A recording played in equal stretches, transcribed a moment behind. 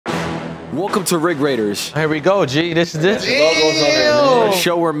Welcome to Rig Raiders. Here we go, G. This is it. A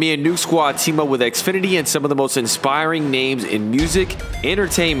show where me and Nuke Squad team up with Xfinity and some of the most inspiring names in music,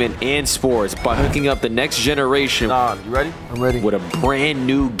 entertainment, and sports by hooking up the next generation. Don, you ready? I'm ready. With a brand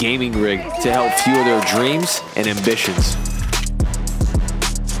new gaming rig to help fuel their dreams and ambitions.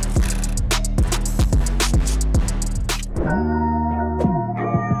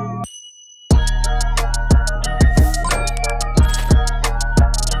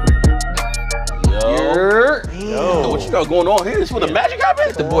 What you got going on here? This where the magic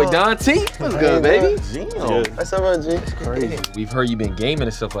happens? The boy Don T. What's good, baby? What's up, G? Crazy. We've heard you been gaming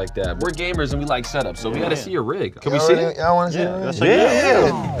and stuff like that. We're gamers and we like setups, so we gotta see your rig. Can we see it? Y'all want to see it?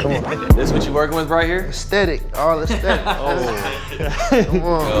 Yeah. Come on. This is what you working with right here? Aesthetic, all aesthetic. Come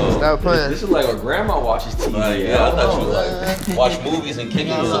on, stop playing. This is like what grandma watches TV. Yeah, I thought you would like watch movies and kick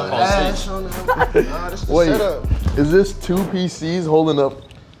it on stage. Wait, Is this two PCs holding up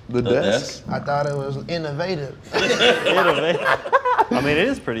the desk? I thought it was innovative. I mean, it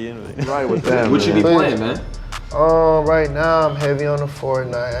is pretty innovative. Right with that. What you be playing, man? Right now I'm heavy on the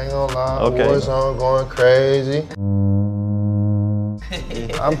Fortnite. I ain't gonna lie. Okay. Warzone going crazy.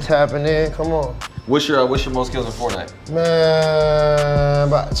 I'm tapping in. Come on. What's your most kills in Fortnite? Man,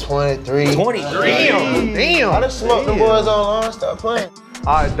 about 23. 23. Damn. I just smoked the boys online. Stop playing.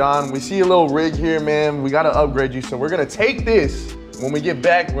 All right, Don, we see a little rig here, man. We gotta upgrade you, so we're gonna take this. When we get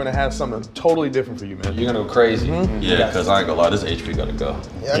back, we're gonna have something totally different for you, man. You're gonna go crazy. Yeah, because I ain't gonna lie, this HP gotta go.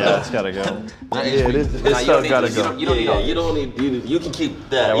 Yeah, it's gotta go. This stuff gotta go. You can keep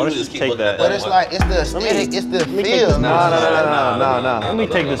that. Yeah, why You don't just you keep take looking at that? But it's like, it's the aesthetic, it's the feel. No. Let me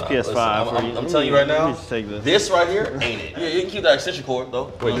take this PS5 for you. I'm telling you right now, Let me just take this. this right here ain't it. Yeah, you can keep that extension cord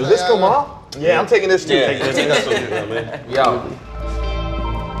though. Wait, does this come off? Yeah, I'm taking this too. Yeah, take that too, man. Yo.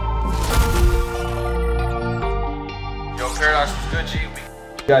 Yo, Paradox was good, G.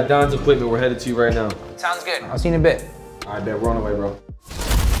 We got Don's equipment. We're headed to you right now. Sounds good. I'll see you in a bit. All right, bet. We're on the way, bro.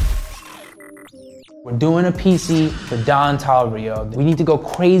 We're doing a PC for Don Toliver, yo. We need to go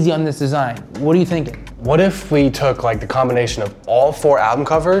crazy on this design. What are you thinking? What if we took like the combination of all 4 album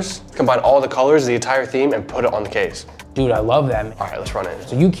covers, combine all the colors, the entire theme, and put it on the case? Dude, I love that, man. All right, let's run it.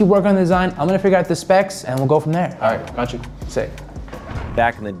 So you keep working on the design, I'm gonna figure out the specs, and we'll go from there. All right, got you. Sick.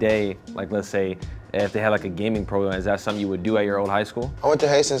 Back in the day, like let's say, if they had like a gaming program, is that something you would do at your old high school? I went to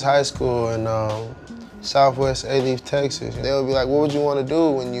Hastings High School in Southwest Alief, Texas. They would be like, what would you want to do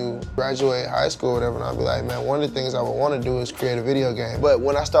when you graduate high school or whatever? And I'd be like, man, one of the things I would want to do is create a video game. But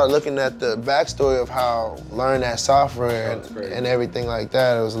when I started looking at the backstory of how learn that software and everything like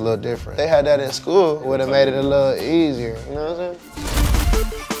that, it was a little different. They had that in school, it would have made it a little easier, you know what I'm saying?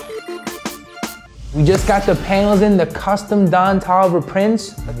 We just got the panels in, the custom Don Toliver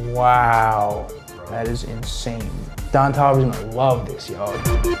prints. Wow, that is insane. Don Toliver's gonna love this, y'all.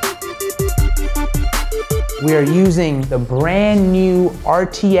 We are using the brand new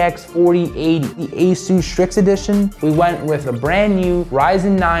RTX 4080, the Asus Strix Edition. We went with a brand new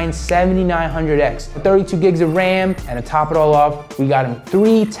Ryzen 9 7900X, 32 gigs of RAM, and to top it all off, we got him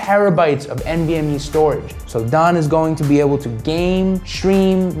 3 terabytes of NVMe storage. So Don is going to be able to game,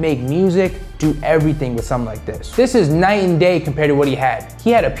 stream, make music, do everything with something like this. This is night and day compared to what he had. He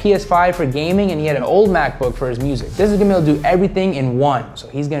had a PS5 for gaming and he had an old MacBook for his music. This is gonna be able to do everything in one, so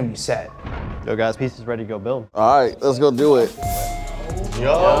he's gonna be set. Yo, guys, pieces ready to go build. All right, let's go do it. That's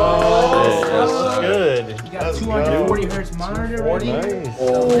good. You got a 240 hertz monitor ready. Nice.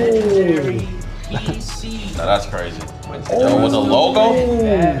 Legendary PC. Now that's crazy. Yo, with the logo?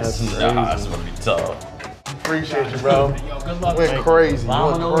 Yes. That's gonna be tough. Appreciate you, bro. Yo, good luck. Went crazy.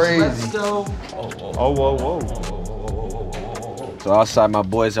 Let's Crazy. go. Oh, whoa. So outside, my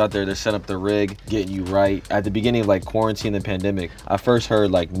boys out there, they're setting up the rig, getting you right. At the beginning of like quarantine and pandemic, I first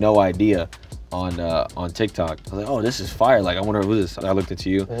heard like No Idea on TikTok. I was like, oh, this is fire. Like, I wonder who this is. I looked into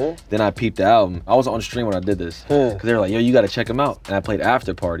you. Then I peeped the album. I was on stream when I did this. Cause they were like, yo, you gotta check them out. And I played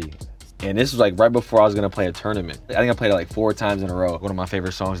After Party. And this was like right before I was gonna play a tournament. I think I played it like 4 times in a row. One of my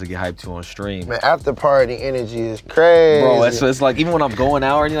favorite songs to get hyped to on stream. Man, After Party energy is crazy. Bro, it's like, even when I'm going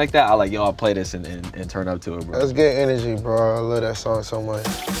out or anything like that, I like, yo, I'll play this and turn up to it, bro. That's good energy, bro. I love that song so much.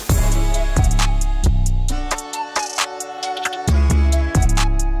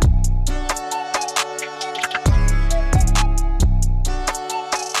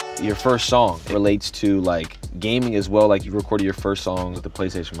 Your first song relates to like gaming as well, like you recorded your first song with the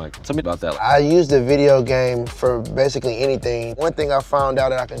PlayStation mic. Tell me about that. I use the video game for basically anything. One thing I found out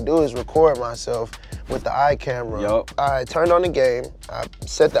that I can do is record myself with the iCamera. Yup. I turned on the game, I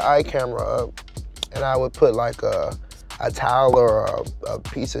set the iCamera up, and I would put like a a towel or a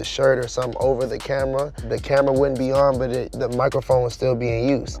piece of shirt or something over the camera wouldn't be on, but the microphone was still being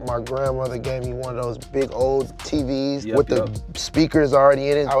used. My grandmother gave me one of those big old TVs with the speakers already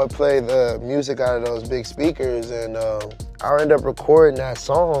in it. I would play the music out of those big speakers, and I ended up recording that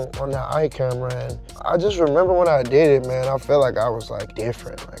song on that iCamera, and I just remember when I did it, man, I felt like I was like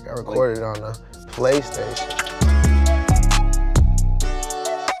different. Like I recorded it on the PlayStation.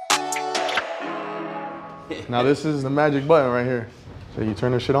 Now this is the magic button right here. So you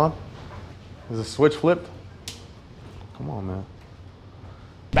turn this shit on. Is the switch flipped? Come on, man.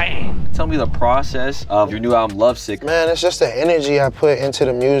 Bang! Tell me the process of your new album, Lovesick. Man, it's just the energy I put into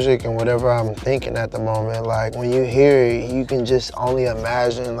the music and whatever I'm thinking at the moment. Like when you hear it, you can just only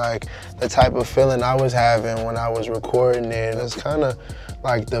imagine like the type of feeling I was having when I was recording it. It's kind of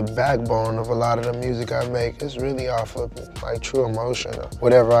like the backbone of a lot of the music I make. It's really off of like true emotion or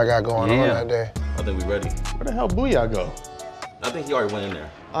whatever I got going on that day. I think we ready. Where the hell Booyah go? I think he already went in there.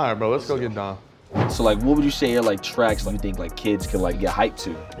 All right, bro, let's go get Don. So like, what would you say are like tracks you think like kids can like get hyped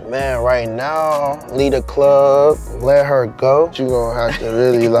to? Man, right now, Lead a Club, Let Her Go. You gonna have to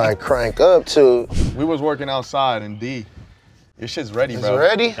really like crank up to. We was working outside in D. Your shit's ready, bro. It's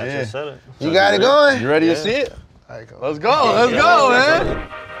ready? Yeah. You got it going? You ready to see it? All right, go. Let's go, let's go, man.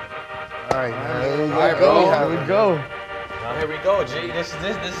 All right, man. All right, bro, here we go. Now here we go, G. This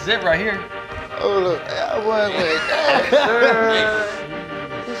is it right here. Oh, look, that boy went down.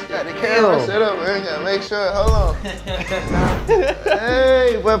 Just got the camera set up, man. Gotta make sure. Hold on.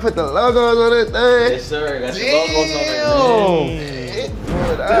 Hey, boy, put the logos on that thing. Yes, sir. That's the logos on it.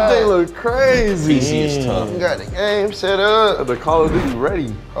 That thing look crazy. PC is tough. You got the game set up. The Call of Duty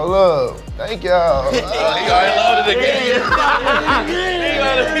ready. Hold up. Thank y'all. He already loaded the game.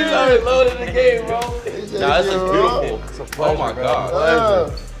 He's already loaded the game, bro. Nah, this is beautiful. Oh my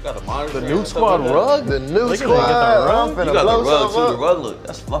God. Got the monitor. The Nuke Squad rug? The Nuke Squad. I'm finna You got blow the rug something too. up. The rug look.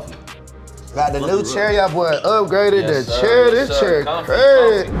 That's fluffy. Got the new chair, y'all boy upgraded Yes, the sir. chair. Yes, This sir. chair Comfy,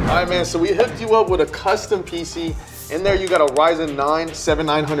 crazy. All right, man, so we hooked you up with a custom PC. In there, you got a Ryzen 9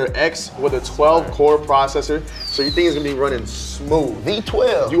 7900X with a 12-core processor, so your thing is gonna be running smooth.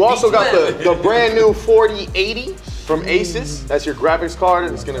 V12. You also got the brand new 4080 from Asus. That's your graphics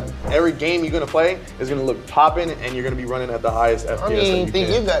card. It's gonna, every game you're gonna play is gonna look popping, and you're gonna be running at the highest FPS I don't even that think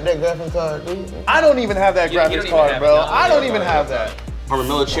you you got that graphics card, do you? I don't even have that You don't graphics even card, have bro. it. I don't even have that. Herman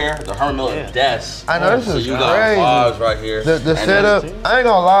Miller chair, the Herman Miller desk. I know, this So is you crazy. got vibes right here. The And setup, then- I ain't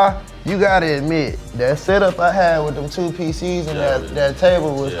gonna lie, you gotta admit, that setup I had with them two PCs and that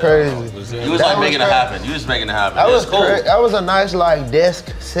table was crazy. You was like making it happen. You was making it happen. That was That's cool. That was a nice like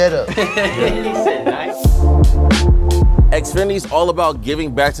desk setup. Xfinity's all about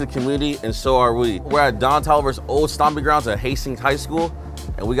giving back to the community, and so are we. We're at Don Toliver's old stomping grounds at Hastings High School,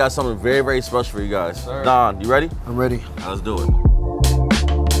 and we got something very, very special for you guys. Don, you ready? I'm ready. Let's do it.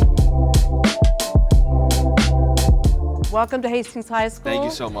 Welcome to Hastings High School. Thank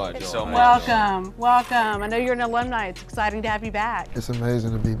you so much. Welcome, welcome. I know you're an alumni. It's exciting to have you back. It's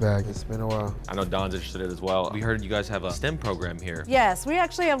amazing to be back. It's been a while. I know Don's interested in it as well. We heard you guys have a STEM program here. Yes, we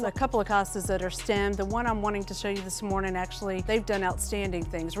actually have a couple of classes that are STEM. The one I'm wanting to show you this morning, actually, they've done outstanding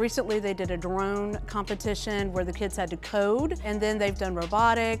things. Recently, they did a drone competition where the kids had to code, and then they've done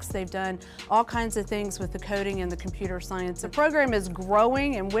robotics. They've done all kinds of things with the coding and the computer science. The program is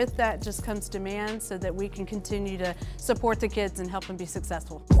growing, and with that just comes demand so that we can continue to support the kids and help them be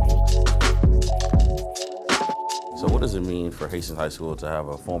successful. So what does it mean for Hastings High School to have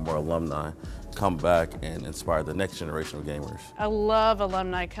a former alumni come back and inspire the next generation of gamers? I love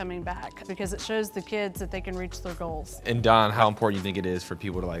alumni coming back because it shows the kids that they can reach their goals. And Don, how important you think it is for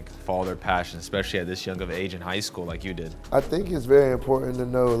people to like follow their passion, especially at this young of age in high school like you did? I think it's very important to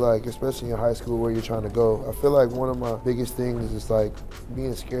know, like, especially in high school, where you're trying to go. I feel like one of my biggest things is like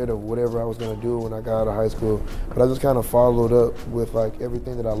being scared of whatever I was gonna do when I got out of high school. But I just kind of followed up with like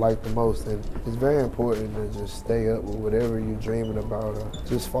everything that I liked the most. And it's very important to just stay up with whatever you're dreaming about.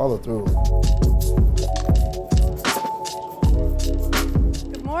 Just follow through.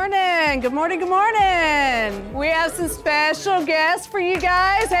 Good morning, good morning, good morning. We have some special guests for you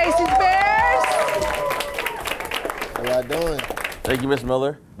guys. Hastings Bears. How y'all doing? Thank you, Ms.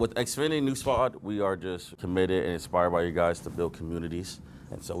 Miller. With Xfinity Nuke Squad, we are just committed and inspired by you guys to build communities.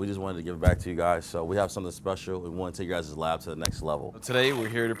 And so we just wanted to give it back to you guys. So we have something special. We want to take you guys' lab to the next level. Today, we're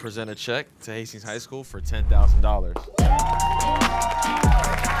here to present a check to Hastings High School for $10,000.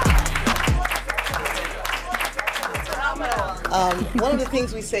 One of the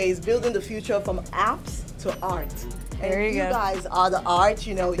things we say is building the future from apps to art. There And you you go. guys are the art,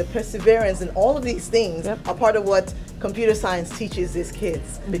 you know, the perseverance, and all of these things are part of what computer science teaches these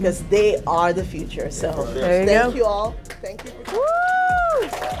kids because they are the future. So There you thank go. you all. Thank you.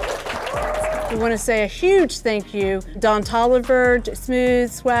 We want to say a huge thank you, Don Toliver,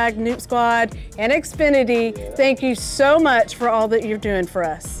 Smooth, Swagg, Nuke Squad, and Xfinity. Thank you so much for all that you're doing for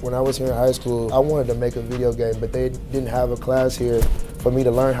us. When I was here in high school, I wanted to make a video game, but they didn't have a class here for me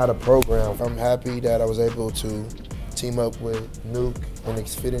to learn how to program. I'm happy that I was able to team up with Nuke and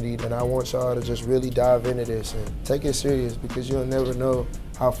Xfinity, and I want y'all to just really dive into this and take it serious because you'll never know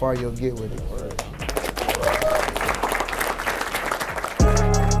how far you'll get with it.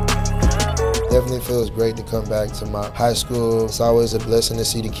 Definitely feels great to come back to my high school. It's always a blessing to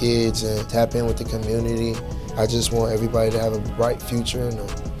see the kids and tap in with the community. I just want everybody to have a bright future and to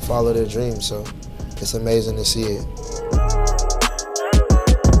follow their dreams, so it's amazing to see it.